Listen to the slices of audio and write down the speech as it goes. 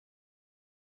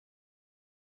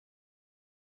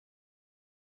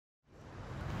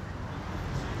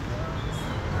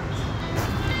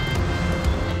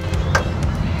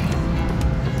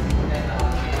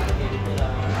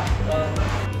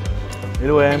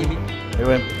Hello em.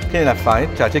 Hello em. Cái này là phải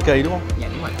trà trái cây đúng không? Dạ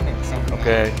đúng rồi, cái này là sàng. Ok,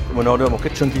 mình order một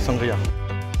cái chunky sangria.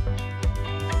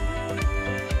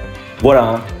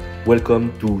 Voila, welcome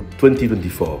to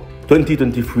 2024.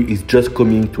 2023 is just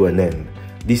coming to an end.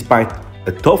 Despite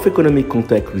a tough economic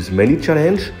context with many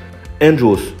challenges,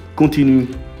 Andros continued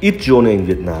its journey in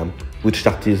Vietnam, which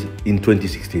started in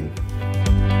 2016.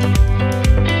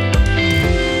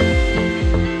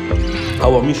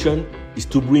 Our mission is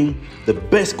to bring the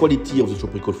best quality of the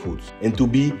tropical fruits and to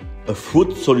be a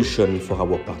fruit solution for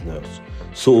our partners.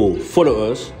 So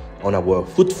follow us on our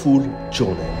fruitful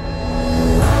journey.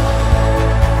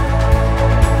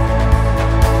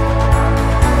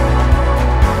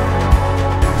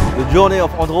 The journey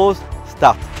of Andros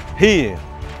starts here,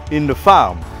 in the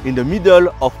farm, in the middle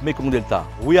of Mekong Delta.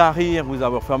 We are here with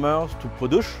our farmers to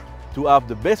produce, to have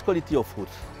the best quality of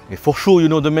fruits. And for sure, you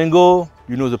know the mango,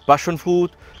 you know the passion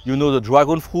fruit, you know the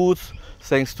dragon fruits,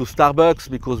 thanks to Starbucks,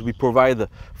 because we provide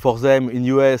for them in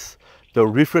US the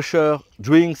refresher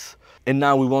drinks. And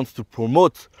now we want to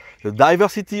promote the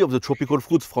diversity of the tropical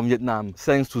fruits from Vietnam,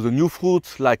 thanks to the new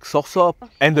fruits like soursop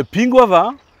and the pink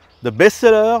guava, the best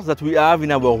sellers that we have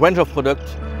in our range of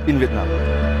products in Vietnam.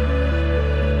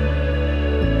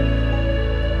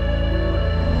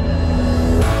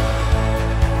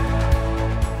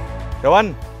 Chào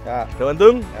anh. Dạ. Chào anh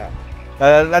Tuấn. Dạ.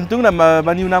 Anh Tuấn làm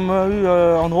bao nhiêu năm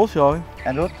với Andros rồi?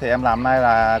 Andros thì em làm nay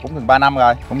là cũng gần 3 năm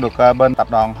rồi, cũng được bên tập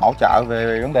đoàn hỗ trợ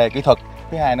về vấn đề kỹ thuật.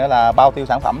 Thứ hai nữa là bao tiêu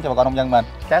sản phẩm cho bà con nông dân mình.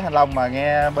 Trái thanh long mà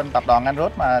nghe bên tập đoàn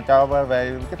Andros mà cho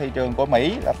về cái thị trường của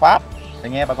Mỹ là Pháp thì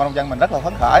nghe bà con nông dân mình rất là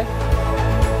phấn khởi.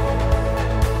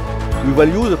 We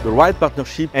value the right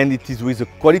partnership, and it is with the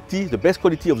quality, the best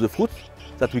quality of the fruit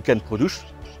that we can produce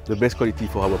the best quality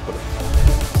for our products.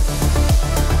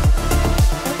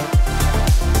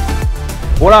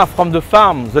 Voila, from the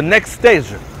farm, the next stage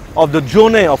of the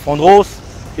journey of Andros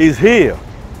is here,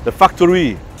 the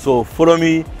factory. So follow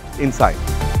me inside.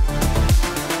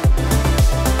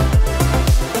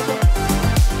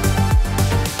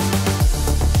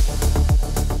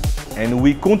 And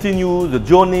we continue the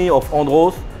journey of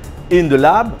Andros in the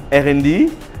lab,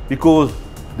 R&D, because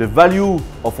the value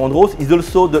of Andros is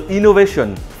also the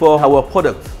innovation for our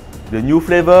products. The new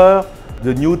flavor,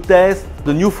 the new taste,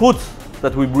 the new fruits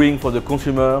that we bring for the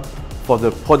consumer, for the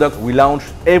product we launch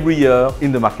every year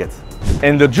in the market.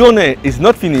 And the journey is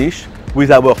not finished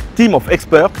with our team of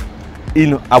experts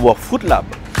in our fruit lab.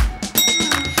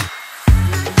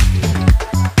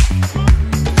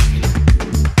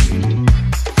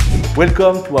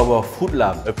 Welcome to our food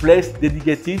lab, a place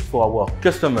dedicated for our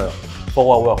customers,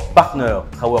 for our partners,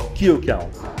 our key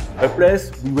accounts. A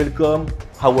place we welcome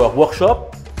our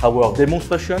workshop, our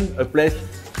demonstration, a place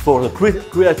for the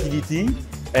creativity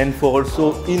and for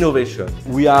also innovation.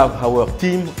 We have our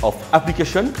team of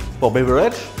application for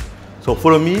beverage. So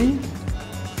follow me.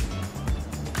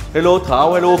 Hello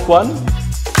Chào, hello Quan.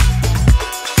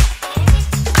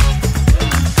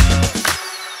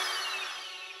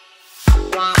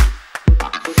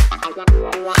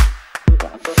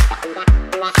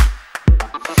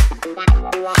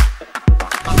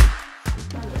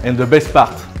 And the best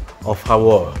part of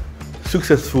our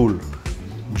successful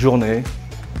journey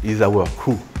is our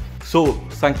crew. So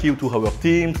thank you to our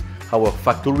teams, our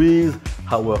factories,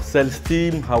 our sales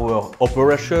team, our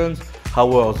operations,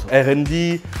 our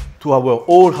R&D, to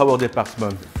all our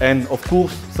departments. And of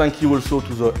course, thank you also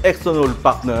to the external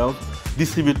partners,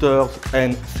 distributors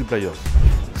and suppliers.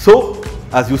 So,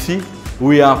 as you see,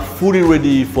 we are fully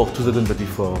ready for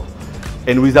 2024.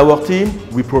 And with our team,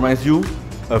 we promise you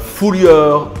a full year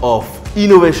of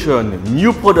innovation,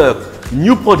 new product,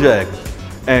 new project,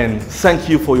 and thank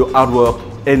you for your hard work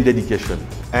and dedication.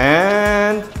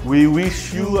 And we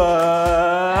wish you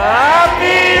a